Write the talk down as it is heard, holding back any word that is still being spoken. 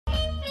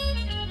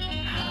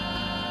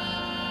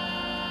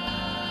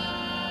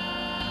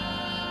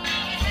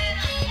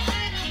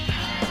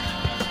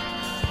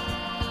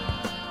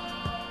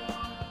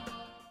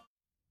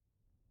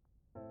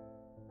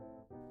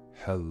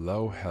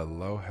Hello,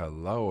 hello,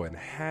 hello, and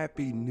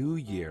Happy New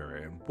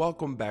Year, and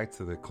welcome back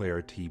to the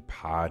Clarity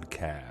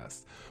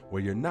Podcast,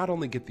 where you not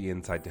only get the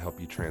insight to help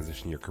you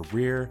transition your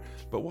career,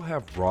 but we'll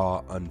have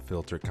raw,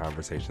 unfiltered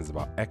conversations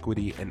about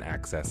equity and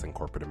access in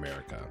corporate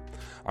America.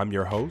 I'm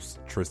your host,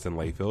 Tristan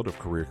Layfield of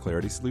Career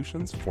Clarity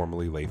Solutions,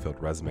 formerly Layfield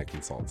Resume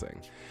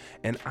Consulting,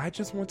 and I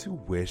just want to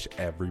wish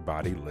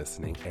everybody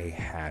listening a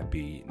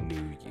Happy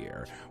New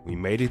Year. We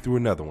made it through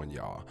another one,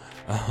 y'all.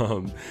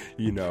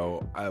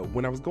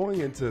 When I was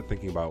going into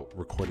thinking about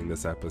recording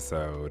this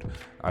episode,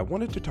 I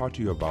wanted to talk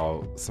to you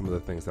about some of the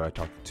things that I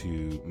talked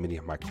to many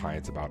of my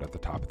clients about at the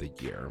top of the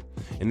year.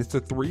 And it's the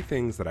three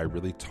things that I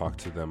really talk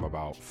to them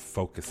about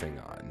focusing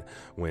on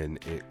when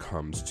it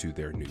comes to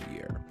their new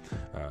year.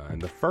 And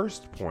the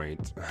first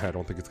point, I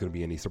don't think it's going to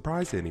be any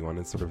surprise to anyone,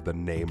 and sort of the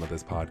name of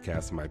this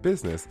podcast and my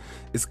business,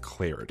 is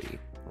clarity.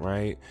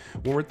 Right?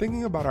 When we're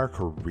thinking about our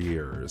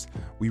careers,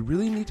 we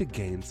really need to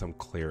gain some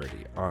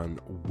clarity on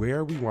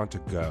where we want to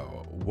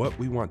go, what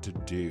we want to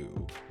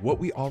do, what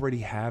we already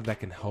have that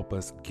can help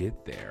us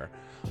get there.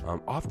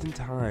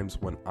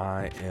 Oftentimes when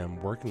I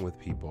am working with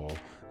people,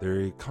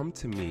 they come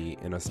to me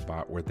in a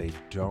spot where they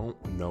don't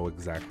know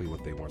exactly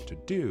what they want to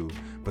do,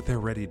 but they're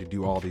ready to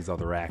do all these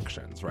other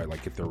actions, right?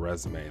 Like get their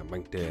resume and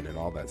LinkedIn and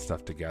all that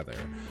stuff together.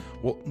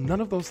 Well, none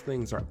of those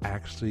things are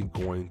actually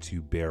going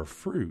to bear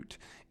fruit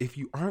if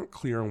you aren't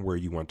clear on where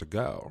you want to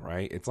go,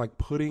 right? It's like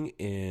putting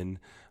in,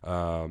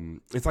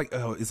 it's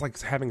like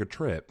having a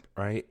trip,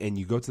 right? And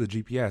you go to the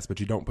GPS, but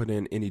you don't put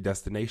in any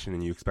destination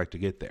and you expect to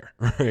get there,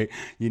 right?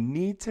 You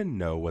need to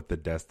know what the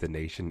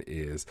destination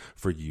is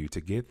for you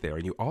to get there.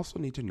 And you also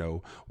need to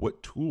know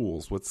what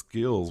tools, what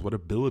skills, what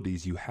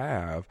abilities you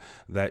have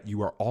that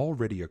you are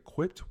already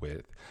equipped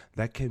with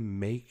that can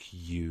make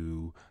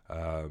you,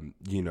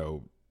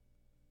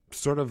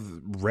 sort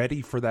of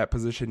ready for that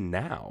position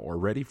now, or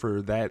ready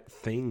for that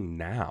thing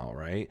now,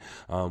 right?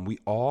 We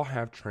all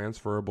have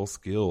transferable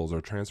skills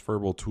or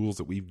transferable tools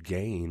that we've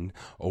gained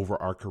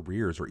over our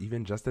careers, or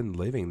even just in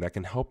living, that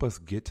can help us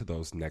get to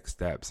those next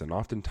steps. And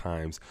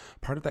oftentimes,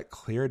 part of that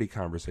clarity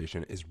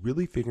conversation is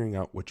really figuring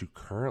out what you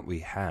currently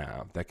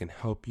have that can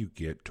help you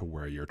get to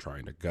where you're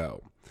trying to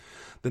go.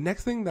 The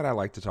next thing that I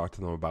like to talk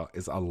to them about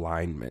is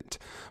alignment,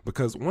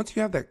 because once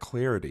you have that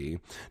clarity,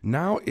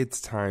 now it's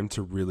time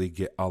to really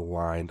get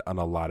aligned on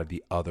a lot of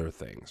the other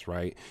things,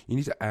 right? You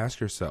need to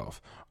ask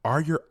yourself, are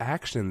your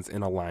actions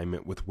in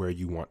alignment with where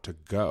you want to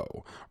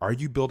go? Are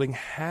you building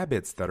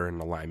habits that are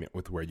in alignment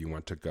with where you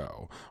want to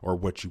go, or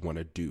what you want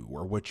to do,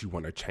 or what you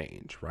want to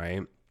change,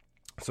 right?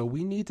 So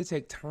we need to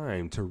take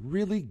time to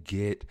really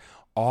get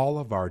all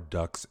of our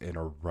ducks in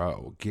a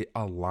row, get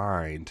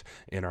aligned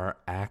in our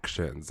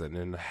actions and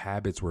in the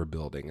habits we're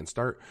building, and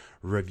start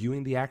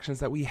reviewing the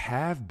actions that we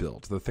have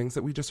built, the things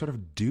that we just sort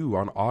of do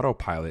on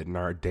autopilot in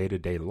our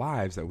day-to-day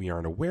lives that we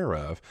aren't aware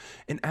of,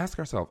 and ask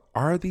ourselves,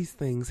 are these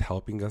things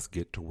helping us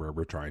get to where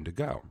we're trying to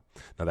go?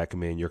 Now, that can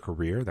be in your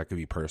career, that could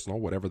be personal,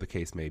 whatever the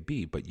case may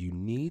be, but you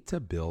need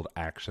to build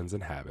actions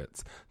and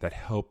habits that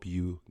help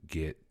you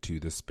get to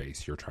the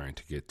space you're trying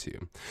to get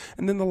to.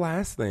 And then the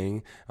last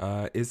thing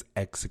is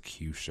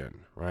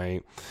execution,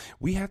 right?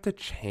 We have to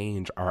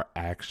change our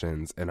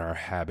actions and our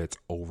habits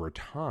over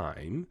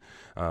time.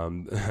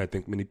 I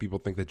think many people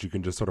think that you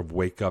can just sort of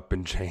wake up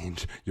and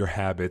change your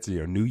habits,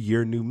 new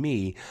year, new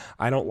me.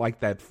 I don't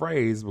like that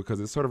phrase because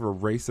it sort of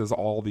erases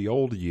all the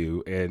old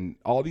you, and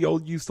all the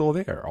old you still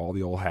there, all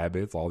the old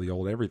habits, all the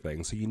old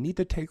everything. So you need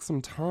to take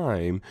some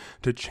time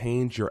to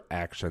change your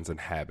actions and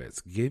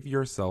habits. Give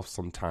yourself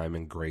some time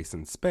and grace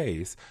and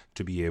space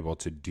to be able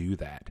to do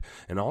that.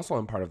 And also,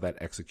 in part of that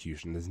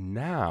execution is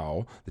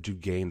now that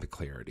you've gained the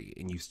clarity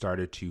and you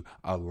started to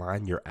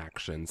align your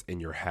actions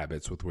and your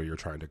habits with where you're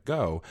trying to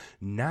go,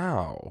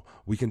 now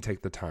we can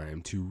take the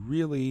time to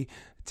really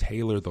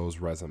tailor those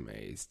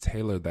resumes,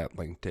 tailor that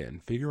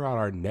LinkedIn, figure out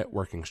our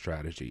networking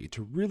strategy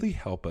to really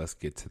help us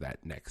get to that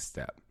next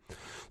step.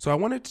 So I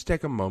wanted to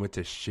take a moment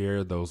to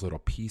share those little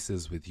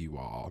pieces with you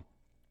all,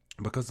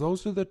 because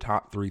those are the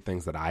top three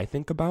things that I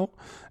think about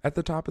at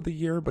the top of the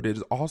year, but it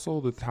is also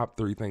the top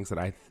three things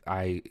that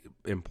I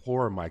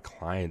implore my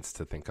clients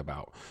to think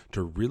about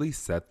to really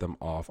set them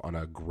off on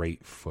a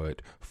great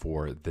foot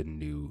for the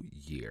new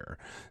year.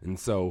 And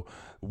so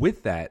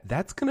with that,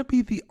 that's going to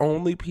be the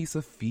only piece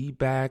of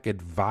feedback,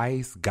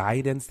 advice,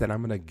 guidance that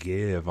I'm going to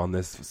give on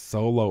this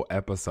solo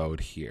episode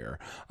here.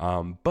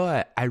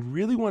 But I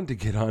really wanted to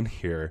get on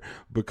here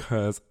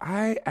because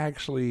I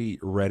actually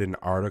read an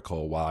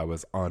article while I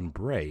was on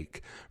break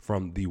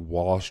from the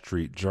Wall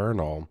Street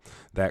Journal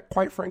that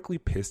quite frankly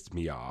pissed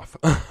me off.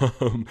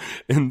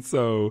 And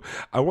so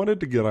I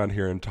wanted to get on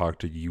here and talk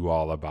to you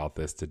all about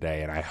this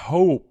today. And I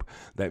hope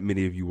that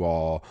many of you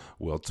all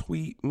will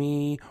tweet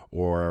me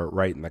or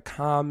write in the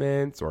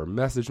comments or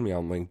message me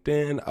on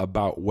LinkedIn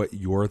about what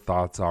your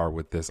thoughts are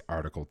with this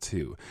article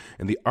too.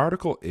 And the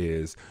article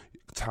is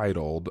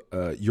titled,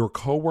 Your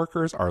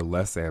Coworkers Are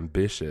Less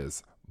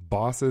Ambitious.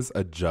 Bosses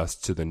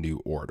Adjust to the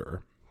New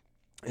Order.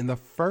 And the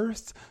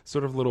first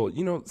sort of little,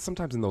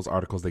 sometimes in those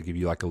articles, they give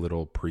you like a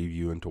little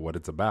preview into what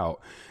it's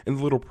about. In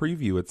the little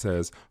preview, it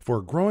says, for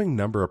a growing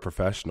number of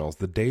professionals,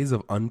 the days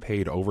of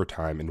unpaid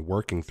overtime and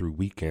working through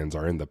weekends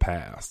are in the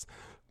past.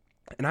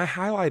 And I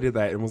highlighted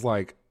that and was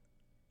like,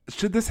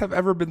 should this have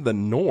ever been the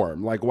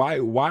norm? Like, why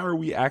are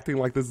we acting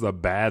like this is a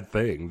bad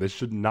thing? This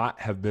should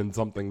not have been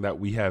something that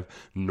we have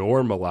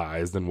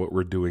normalized in what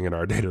we're doing in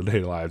our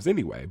day-to-day lives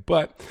anyway.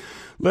 But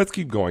let's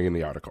keep going in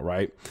the article,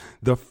 right?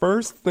 The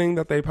first thing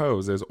that they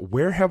pose is,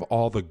 where have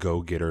all the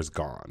go-getters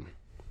gone?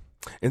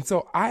 And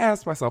so I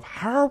asked myself,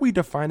 how are we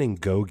defining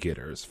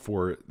go-getters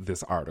for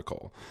this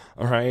article?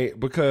 All right,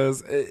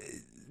 because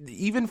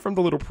even from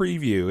the little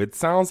preview, it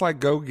sounds like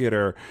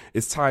go-getter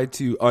is tied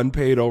to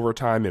unpaid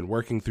overtime and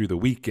working through the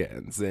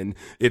weekends. And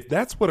if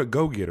that's what a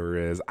go-getter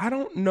is, I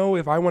don't know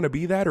if I want to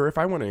be that or if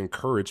I want to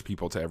encourage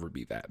people to ever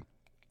be that.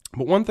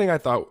 But one thing I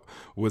thought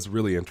was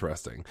really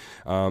interesting,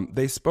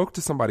 they spoke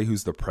to somebody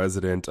who's the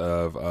president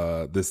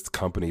of this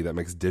company that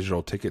makes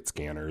digital ticket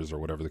scanners or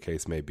whatever the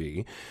case may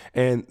be.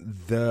 And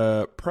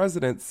the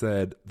president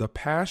said, the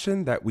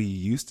passion that we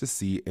used to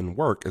see in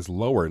work is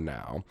lower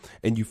now,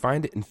 and you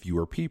find it in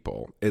fewer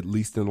people, at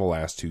least in the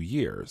last 2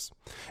 years.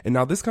 And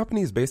now this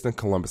company is based in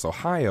Columbus,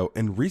 Ohio,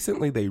 and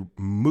recently they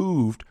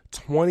moved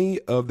 20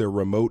 of their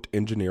remote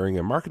engineering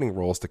and marketing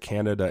roles to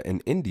Canada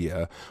and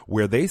India,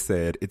 where they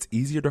said it's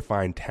easier to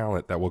find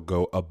talent that will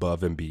go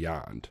above and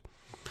beyond.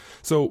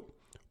 So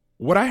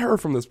what I heard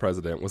from this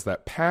president was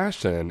that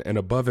passion and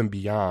above and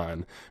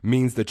beyond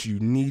means that you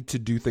need to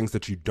do things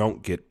that you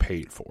don't get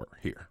paid for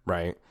here,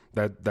 right?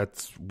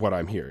 That's what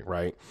I'm hearing,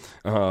 right?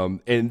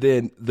 And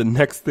then the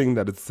next thing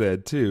that it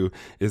said too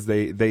is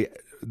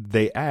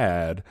they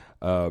add,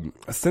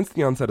 since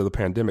the onset of the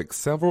pandemic,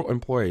 several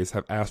employees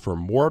have asked for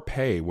more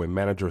pay when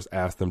managers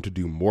ask them to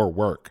do more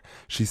work.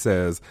 She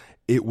says,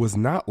 it was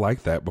not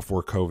like that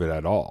before COVID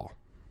at all.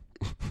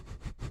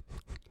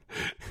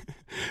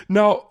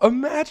 Now,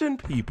 imagine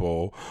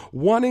people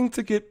wanting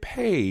to get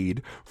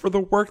paid for the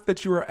work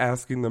that you are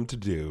asking them to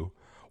do.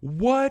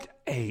 What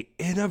a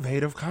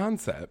innovative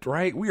concept,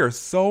 right? We are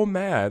so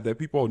mad that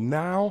people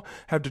now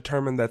have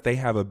determined that they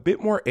have a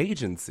bit more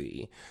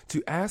agency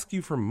to ask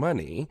you for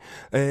money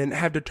and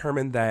have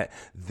determined that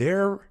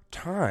their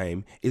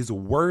time is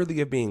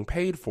worthy of being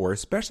paid for,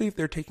 especially if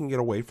they're taking it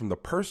away from the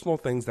personal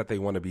things that they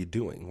want to be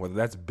doing, whether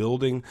that's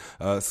building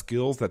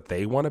skills that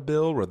they want to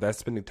build, whether that's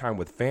spending time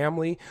with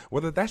family,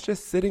 whether that's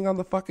just sitting on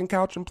the fucking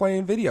couch and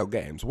playing video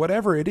games,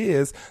 whatever it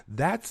is,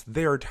 that's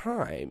their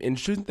time. And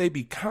shouldn't they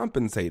be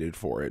compensated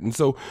for it? And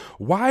so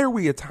why are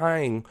we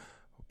tying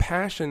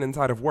passion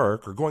inside of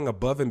work or going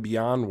above and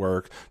beyond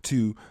work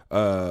to,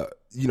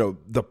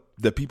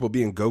 the people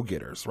being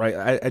go-getters,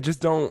 right?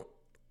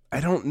 I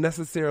don't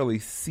necessarily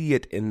see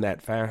it in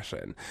that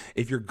fashion.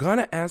 If you're going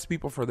to ask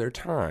people for their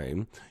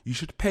time, you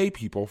should pay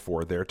people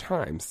for their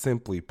time,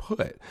 simply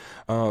put.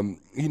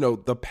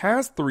 The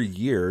past 3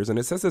 years, and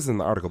it says this in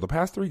the article, the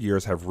past 3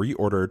 years have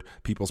reordered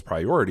people's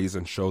priorities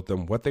and showed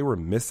them what they were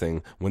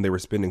missing when they were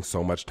spending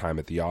so much time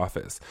at the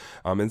office.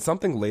 And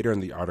something later in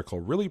the article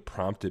really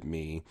prompted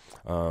me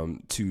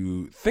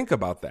to think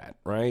about that,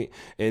 right?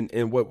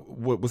 And what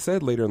was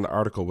said later in the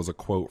article was a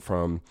quote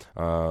from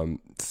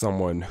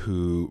someone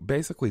who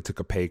basically took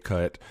a pay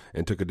cut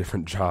and took a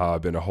different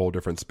job in a whole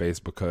different space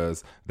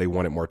because they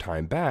wanted more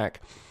time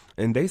back.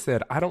 And they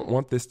said, I don't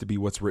want this to be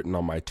what's written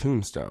on my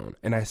tombstone.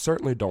 And I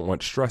certainly don't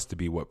want stress to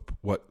be what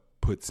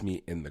puts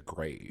me in the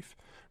grave,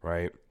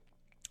 right?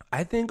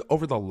 I think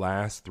over the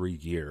last 3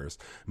 years,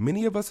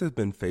 many of us have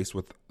been faced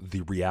with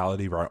the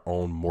reality of our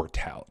own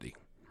mortality,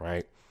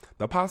 right?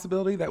 The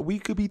possibility that we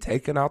could be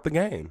taken out the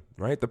game,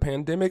 right? The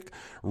pandemic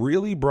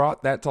really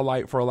brought that to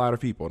light for a lot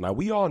of people. Now,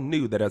 we all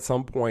knew that at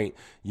some point,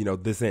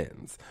 this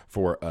ends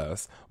for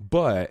us.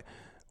 But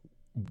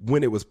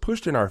when it was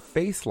pushed in our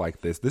face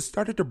like this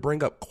started to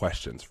bring up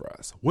questions for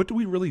us. What do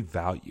we really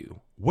value?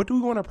 What do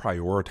we want to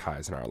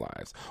prioritize in our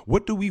lives?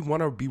 What do we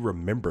want to be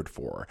remembered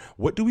for?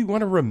 What do we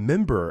want to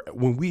remember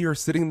when we are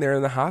sitting there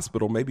in the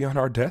hospital, maybe on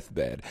our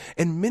deathbed?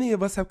 And many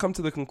of us have come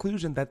to the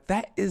conclusion that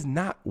that is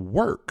not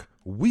work.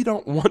 We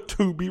don't want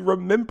to be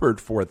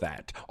remembered for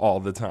that all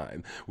the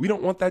time. We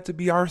don't want that to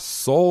be our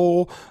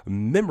sole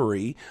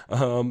memory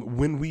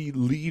when we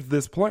leave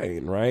this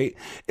plane, right?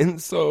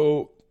 And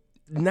so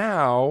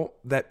now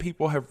that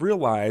people have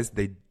realized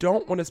they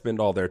don't want to spend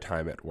all their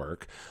time at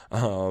work,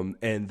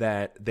 and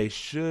that they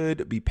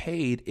should be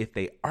paid if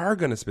they are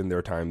going to spend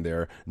their time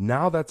there,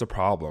 now that's a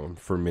problem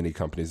for many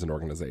companies and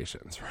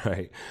organizations,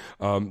 right?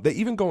 They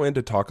even go in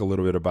to talk a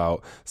little bit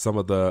about some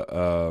of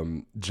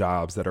the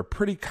jobs that are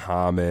pretty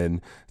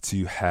common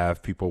to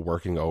have people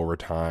working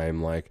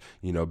overtime, like,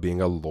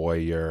 being a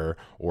lawyer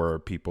or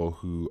people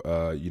who,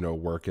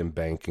 work in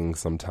banking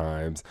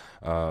sometimes.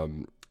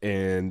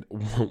 And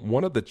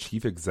one of the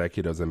chief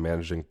executives and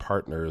managing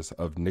partners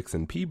of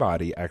Nixon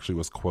Peabody actually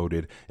was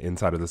quoted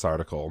inside of this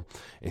article.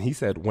 And he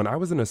said, when I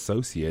was an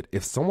associate,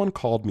 if someone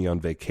called me on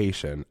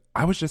vacation,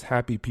 I was just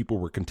happy people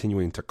were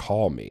continuing to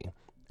call me.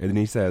 And then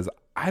he says,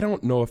 I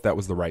don't know if that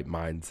was the right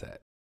mindset.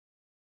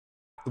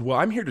 Well,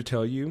 I'm here to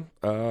tell you,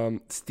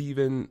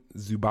 Steven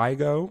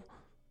Zubigo,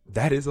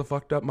 that is a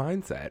fucked up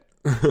mindset.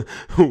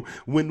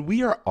 When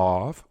we are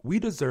off, we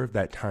deserve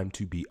that time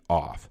to be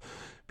off.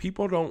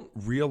 People don't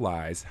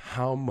realize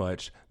how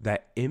much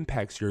that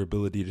impacts your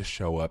ability to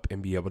show up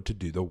and be able to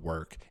do the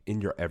work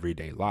in your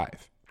everyday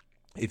life.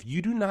 If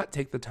you do not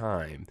take the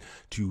time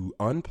to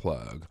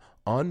unplug,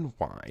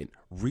 unwind,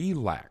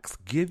 relax,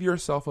 give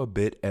yourself a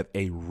bit of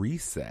a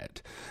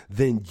reset,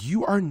 then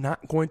you are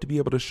not going to be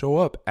able to show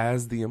up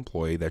as the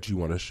employee that you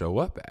want to show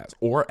up as,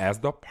 or as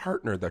the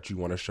partner that you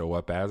want to show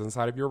up as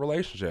inside of your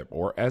relationship,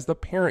 or as the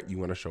parent you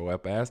want to show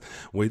up as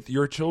with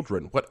your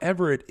children,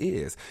 whatever it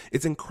is.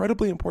 It's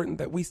incredibly important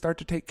that we start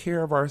to take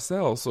care of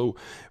ourselves. So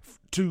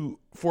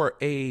for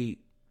a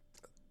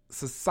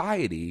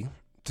society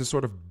to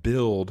sort of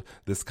build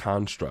this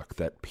construct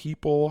that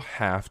people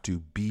have to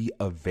be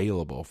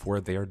available for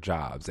their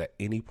jobs at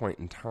any point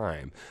in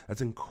time,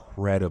 that's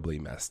incredibly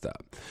messed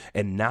up.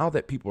 And now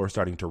that people are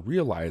starting to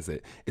realize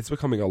it, it's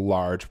becoming a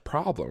large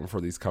problem for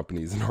these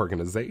companies and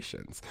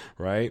organizations,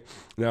 right?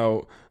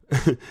 Now,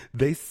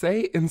 they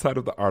say inside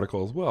of the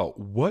article as well,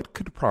 what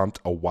could prompt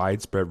a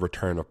widespread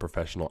return of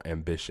professional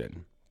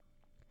ambition?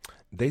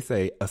 They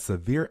say a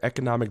severe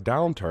economic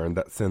downturn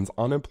that sends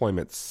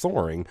unemployment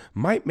soaring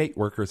might make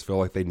workers feel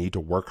like they need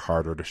to work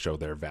harder to show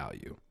their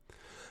value.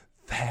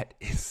 That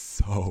is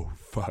so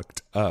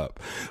fucked up.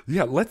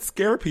 Yeah, let's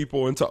scare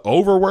people into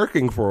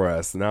overworking for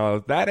us. Now,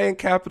 if that ain't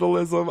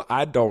capitalism,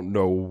 I don't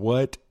know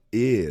what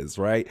is,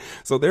 right?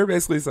 So they're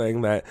basically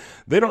saying that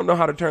they don't know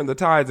how to turn the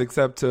tides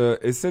except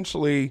to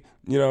essentially,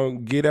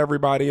 get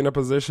everybody in a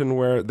position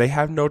where they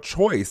have no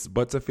choice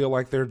but to feel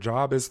like their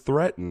job is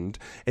threatened.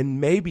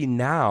 And maybe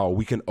now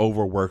we can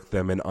overwork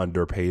them and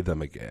underpay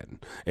them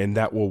again. And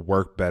that will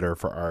work better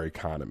for our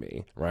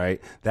economy,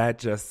 right? That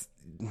just,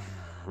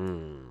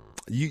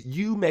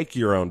 you make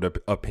your own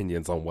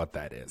opinions on what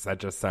that is. That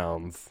just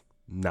sounds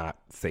not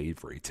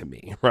savory to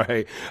me,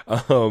 right?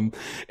 And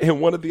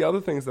one of the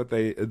other things that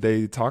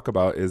they talk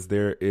about is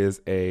there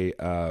is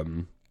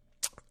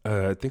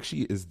I think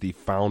she is the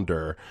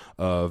founder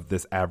of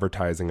this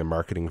advertising and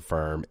marketing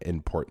firm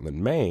in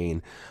Portland,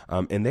 Maine.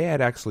 And they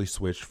had actually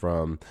switched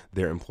from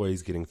their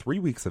employees getting 3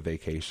 weeks of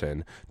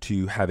vacation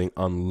to having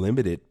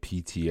unlimited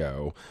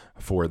PTO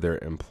for their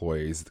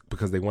employees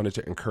because they wanted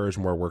to encourage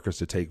more workers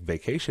to take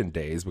vacation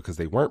days because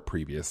they weren't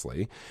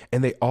previously.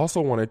 And they also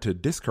wanted to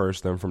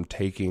discourage them from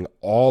taking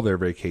all their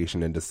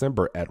vacation in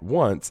December at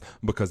once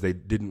because they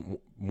didn't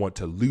want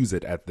to lose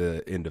it at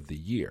the end of the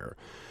year.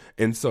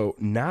 And so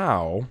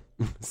now,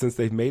 since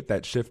they've made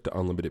that shift to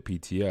unlimited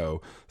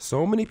PTO,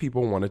 so many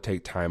people want to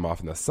take time off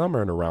in the summer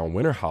and around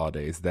winter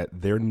holidays that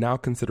they're now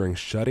considering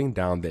shutting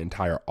down the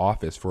entire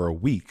office for a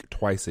week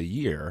twice a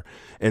year.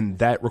 And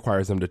that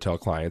requires them to tell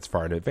clients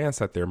far in advance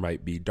that there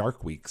might be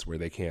dark weeks where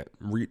they can't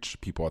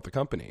reach people at the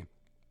company.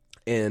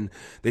 And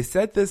they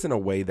said this in a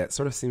way that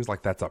sort of seems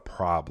like that's a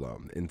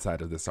problem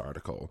inside of this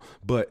article.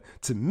 But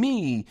to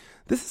me,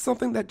 this is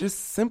something that just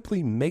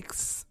simply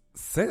makes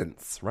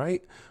sense,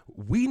 right?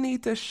 We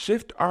need to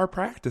shift our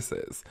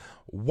practices.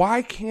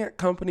 Why can't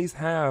companies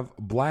have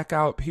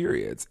blackout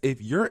periods? If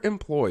your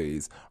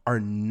employees are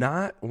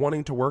not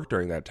wanting to work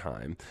during that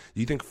time,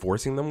 do you think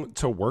forcing them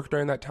to work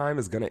during that time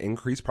is going to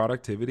increase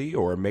productivity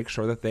or make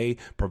sure that they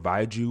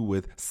provide you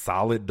with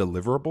solid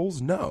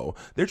deliverables? No,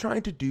 they're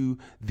trying to do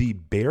the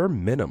bare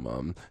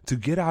minimum to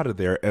get out of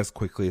there as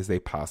quickly as they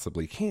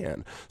possibly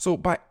can. So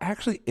by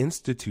actually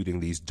instituting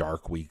these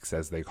dark weeks,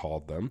 as they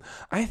called them,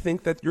 I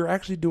think that you're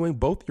actually doing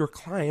both your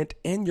client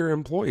and your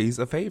employees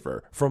a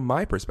favor from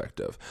my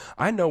perspective.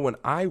 I know when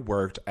I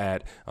worked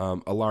at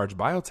a large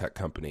biotech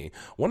company,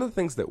 one of the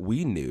things that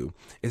we knew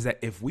is that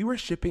if we were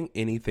shipping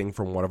anything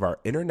from one of our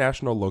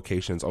international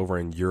locations over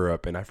in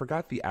Europe, and I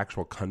forgot the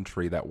actual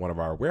country that one of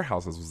our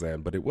warehouses was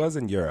in, but it was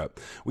in Europe,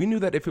 we knew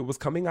that if it was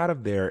coming out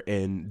of there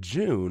in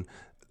June,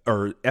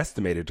 or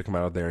estimated to come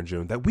out of there in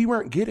June, that we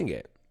weren't getting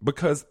it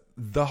because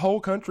the whole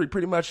country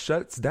pretty much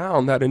shuts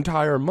down that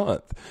entire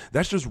month.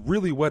 That's just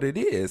really what it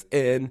is.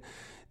 And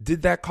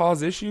did that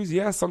cause issues?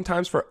 Yeah,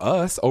 sometimes for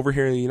us over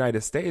here in the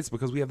United States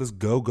because we have this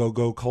go, go,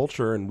 go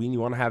culture and we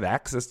want to have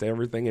access to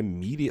everything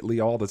immediately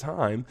all the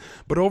time.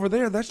 But over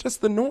there, that's just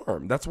the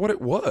norm. That's what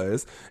it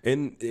was.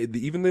 And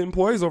even the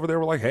employees over there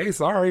were like, hey,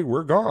 sorry,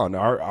 we're gone.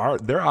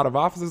 Their out of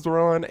offices were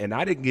on, and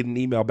I didn't get an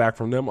email back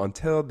from them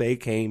until they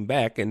came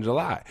back in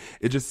July.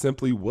 It just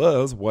simply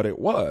was what it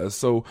was.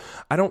 So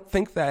I don't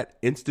think that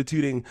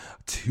instituting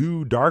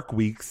 2 dark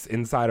weeks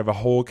inside of a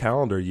whole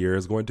calendar year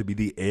is going to be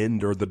the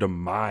end or the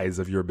demise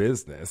of your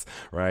business,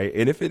 right?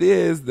 And if it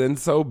is, then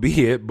so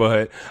be it.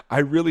 But I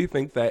really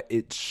think that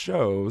it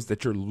shows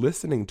that you're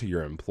listening to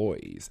your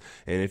employees.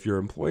 And if your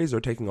employees are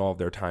taking all of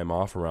their time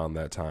off around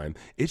that time,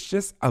 it's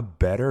just a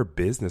better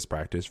business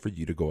practice for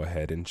you to go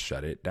ahead and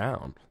shut it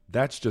down.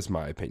 That's just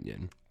my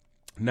opinion.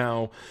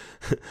 Now,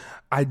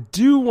 I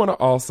do want to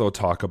also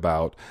talk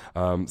about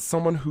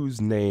someone whose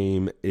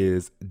name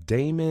is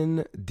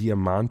Damon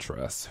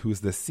Diamantras,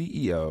 who's the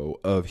CEO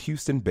of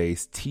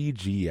Houston-based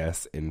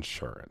TGS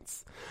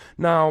Insurance.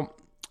 Now,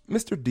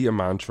 Mr.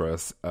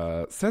 Diamantris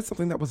said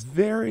something that was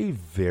very,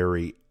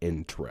 very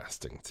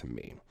interesting to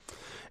me.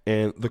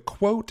 And the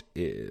quote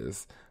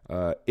is,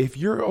 if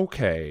you're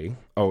okay,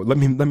 let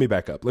me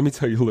back up. Let me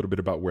tell you a little bit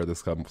about where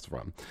this comes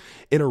from.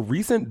 In a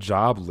recent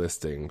job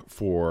listing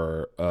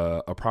for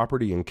a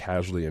property and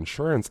casualty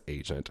insurance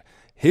agent,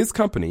 his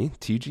company,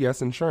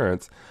 TGS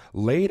Insurance,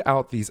 laid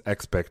out these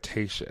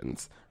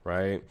expectations,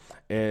 right?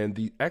 And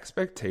the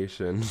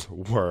expectations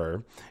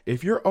were,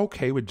 if you're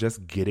okay with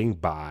just getting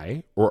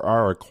by or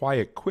are a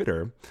quiet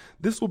quitter,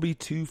 this will be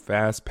too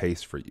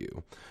fast-paced for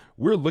you.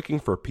 We're looking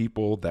for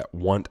people that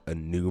want a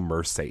new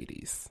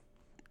Mercedes.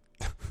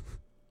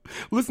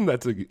 Listen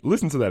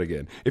to that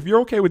again. If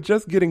you're okay with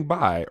just getting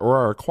by or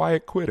are a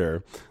quiet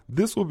quitter,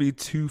 this will be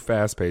too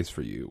fast-paced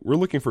for you. We're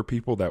looking for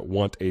people that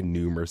want a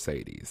new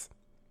Mercedes.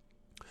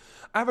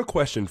 I have a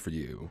question for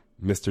you,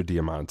 Mr.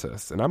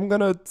 Diamantis, and I'm going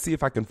to see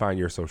if I can find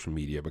your social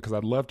media because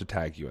I'd love to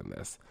tag you in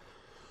this.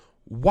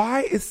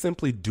 Why is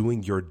simply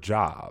doing your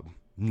job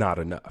not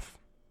enough?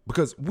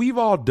 Because we've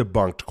all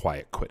debunked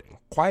quiet quitting.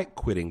 Quiet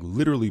quitting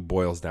literally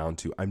boils down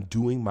to I'm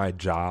doing my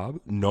job,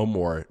 no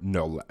more,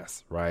 no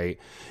less, right?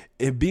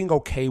 And being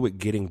okay with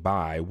getting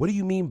by, what do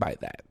you mean by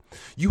that?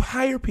 You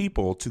hire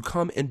people to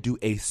come and do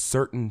a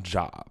certain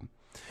job.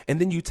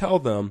 And then you tell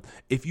them,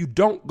 if you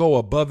don't go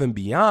above and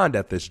beyond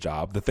at this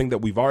job, the thing that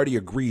we've already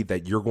agreed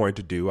that you're going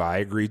to do, I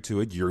agreed to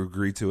it, you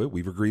agreed to it,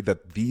 we've agreed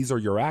that these are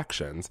your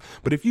actions.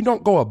 But if you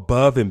don't go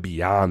above and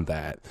beyond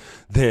that,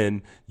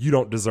 then you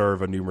don't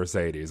deserve a new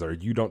Mercedes or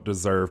you don't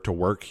deserve to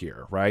work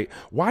here, right?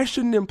 Why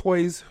shouldn't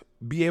employees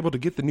be able to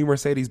get the new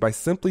Mercedes by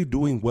simply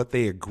doing what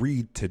they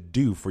agreed to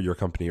do for your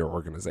company or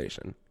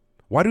organization?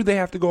 Why do they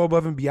have to go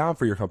above and beyond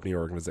for your company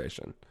or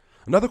organization?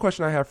 Another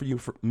question I have for you,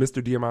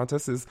 Mr.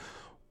 Diamantis, is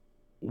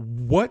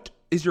what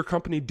is your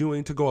company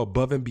doing to go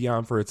above and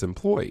beyond for its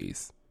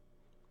employees?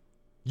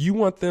 You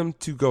want them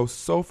to go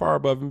so far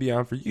above and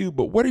beyond for you,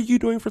 but what are you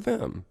doing for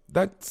them?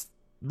 That's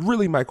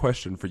really my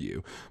question for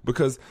you,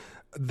 because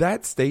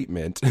that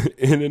statement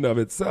in and of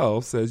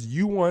itself says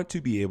you want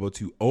to be able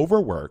to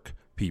overwork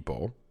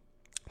people,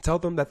 tell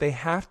them that they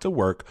have to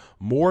work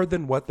more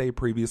than what they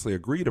previously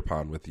agreed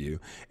upon with you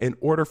in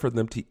order for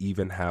them to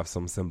even have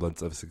some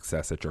semblance of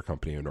success at your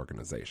company and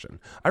organization.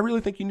 I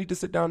really think you need to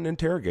sit down and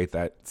interrogate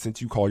that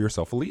since you call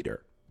yourself a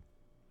leader,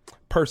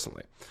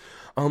 personally.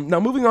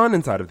 Now, moving on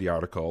inside of the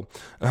article,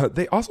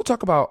 they also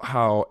talk about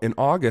how in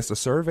August, a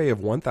survey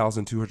of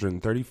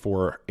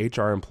 1,234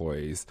 HR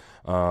employees,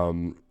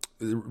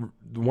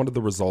 one of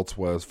the results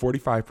was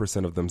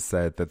 45% of them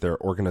said that their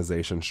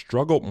organization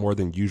struggled more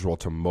than usual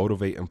to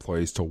motivate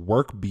employees to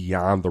work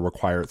beyond the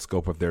required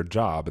scope of their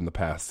job in the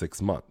past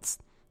 6 months.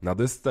 Now,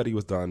 this study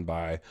was done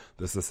by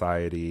the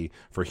Society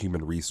for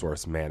Human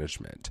Resource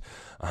Management.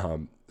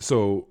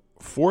 So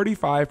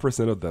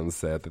 45% of them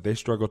said that they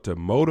struggled to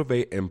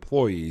motivate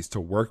employees to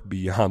work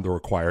beyond the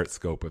required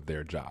scope of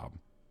their job.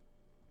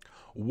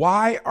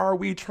 Why are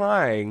we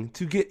trying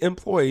to get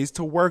employees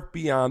to work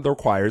beyond the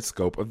required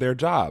scope of their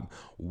job?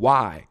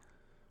 Why?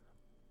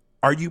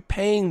 Are you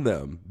paying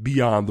them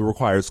beyond the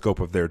required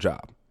scope of their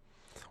job?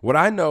 What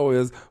I know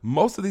is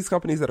most of these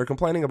companies that are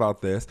complaining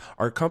about this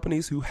are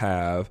companies who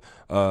have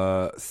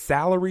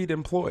salaried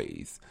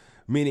employees,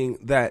 meaning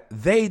that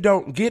they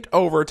don't get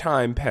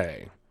overtime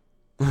pay.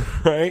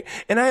 Right?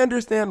 And I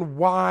understand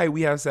why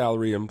we have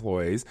salary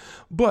employees,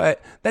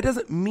 but that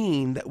doesn't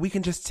mean that we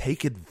can just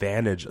take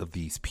advantage of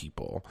these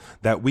people,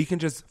 that we can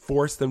just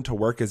force them to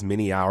work as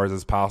many hours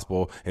as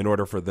possible in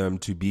order for them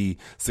to be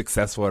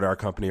successful at our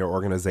company or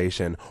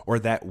organization, or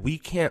that we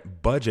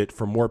can't budget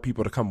for more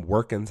people to come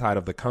work inside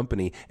of the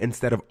company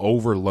instead of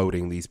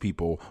overloading these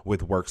people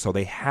with work so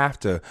they have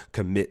to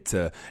commit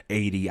to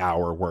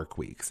 80-hour work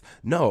weeks.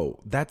 No,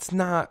 that's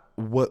not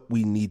what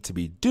we need to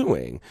be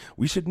doing.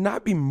 We should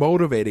not be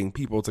motivating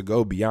people to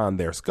go beyond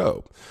their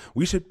scope.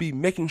 We should be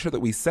making sure that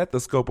we set the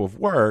scope of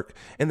work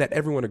and that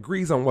everyone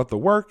agrees on what the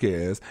work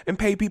is and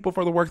pay people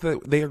for the work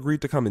that they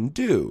agreed to come and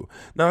do.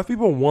 Now, if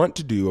people want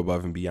to do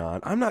above and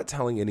beyond, I'm not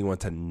telling anyone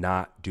to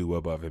not do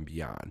above and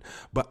beyond,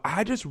 but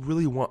I just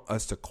really want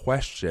us to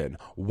question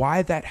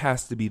why that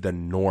has to be the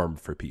norm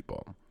for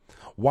people.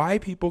 Why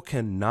people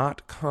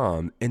cannot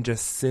come and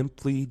just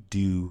simply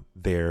do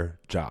their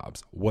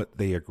jobs, what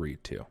they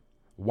agreed to.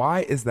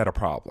 Why is that a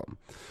problem?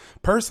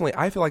 Personally,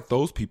 I feel like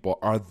those people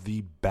are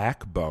the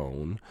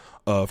backbone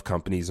of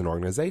companies and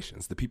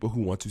organizations, the people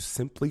who want to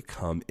simply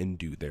come and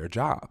do their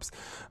jobs.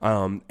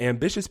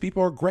 Ambitious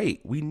people are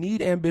great. We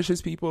need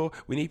ambitious people.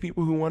 We need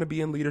people who want to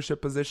be in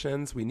leadership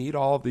positions. We need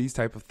all of these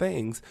type of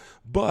things.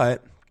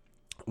 But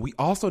we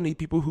also need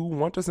people who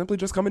want to simply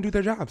just come and do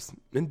their jobs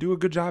and do a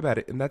good job at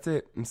it. And that's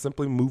it. And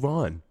simply move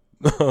on.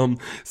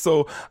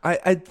 So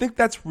I think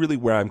that's really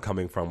where I'm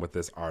coming from with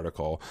this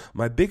article.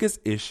 My biggest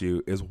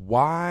issue is,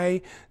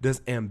 why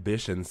does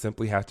ambition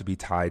simply have to be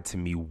tied to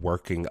me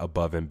working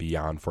above and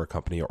beyond for a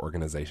company or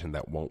organization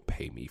that won't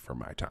pay me for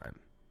my time?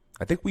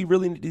 I think we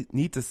really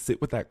need to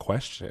sit with that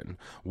question.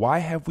 Why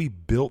have we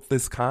built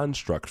this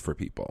construct for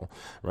people,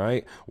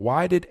 right?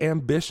 Why did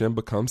ambition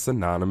become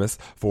synonymous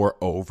for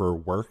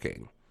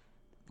overworking?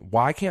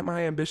 Why can't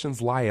my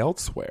ambitions lie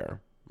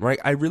elsewhere? Right.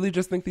 I really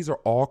just think these are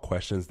all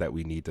questions that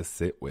we need to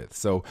sit with.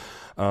 So,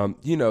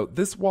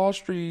 this Wall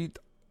Street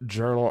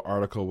Journal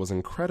article was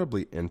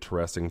incredibly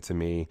interesting to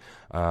me.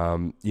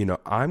 I'm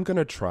going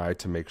to try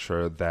to make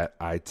sure that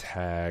I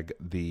tag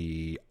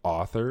the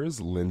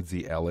authors,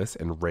 Lindsay Ellis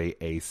and Ray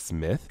A.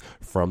 Smith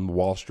from the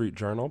Wall Street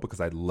Journal,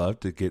 because I'd love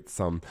to get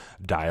some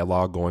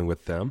dialogue going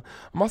with them.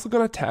 I'm also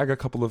going to tag a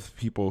couple of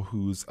people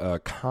whose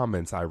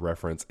comments I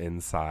reference from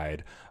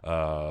inside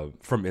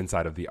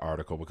of the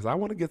article, because I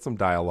want to get some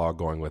dialogue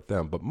going with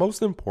them. But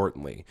most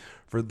importantly,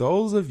 for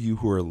those of you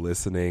who are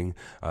listening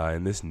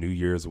in this New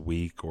Year's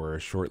week or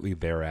shortly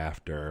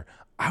thereafter,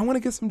 I want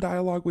to get some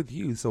dialogue with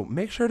you. So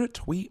make sure to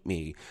tweet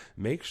me.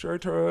 Make sure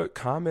to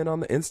comment on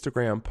the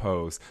Instagram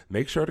post.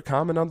 Make sure to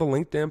comment on the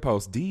LinkedIn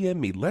post. DM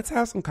me. Let's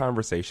have some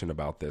conversation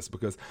about this,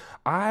 because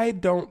I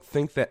don't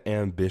think that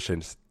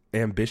ambition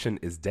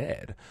is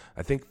dead.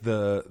 I think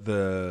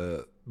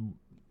the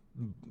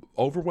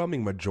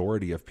overwhelming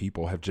majority of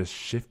people have just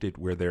shifted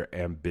where their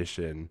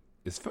ambition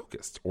is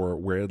focused, or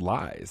where it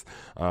lies.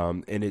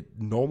 And it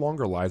no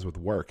longer lies with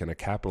work. In a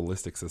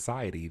capitalistic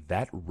society,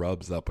 that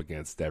rubs up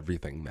against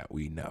everything that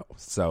we know.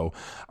 So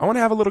I want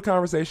to have a little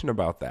conversation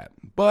about that.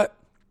 But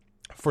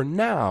for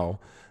now,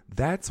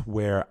 that's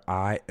where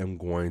I am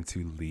going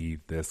to leave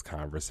this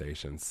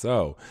conversation.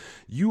 So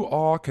you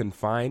all can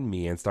find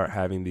me and start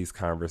having these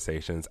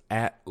conversations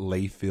at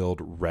Layfield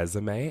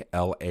Resume,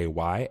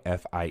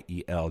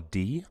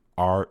 LayfieldResume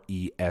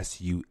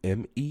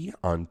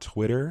on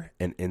Twitter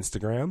and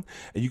Instagram.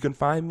 And you can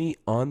find me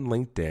on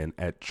LinkedIn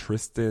at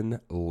Tristan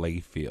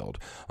Layfield.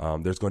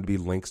 There's going to be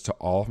links to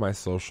all of my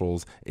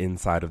socials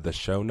inside of the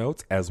show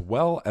notes, as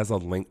well as a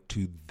link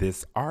to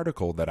this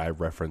article that I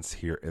referenced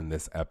here in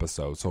this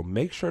episode. So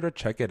make sure to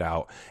check it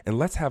out, and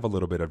let's have a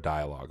little bit of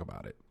dialogue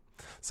about it.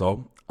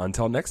 So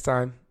until next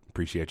time,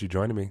 appreciate you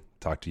joining me.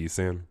 Talk to you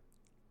soon.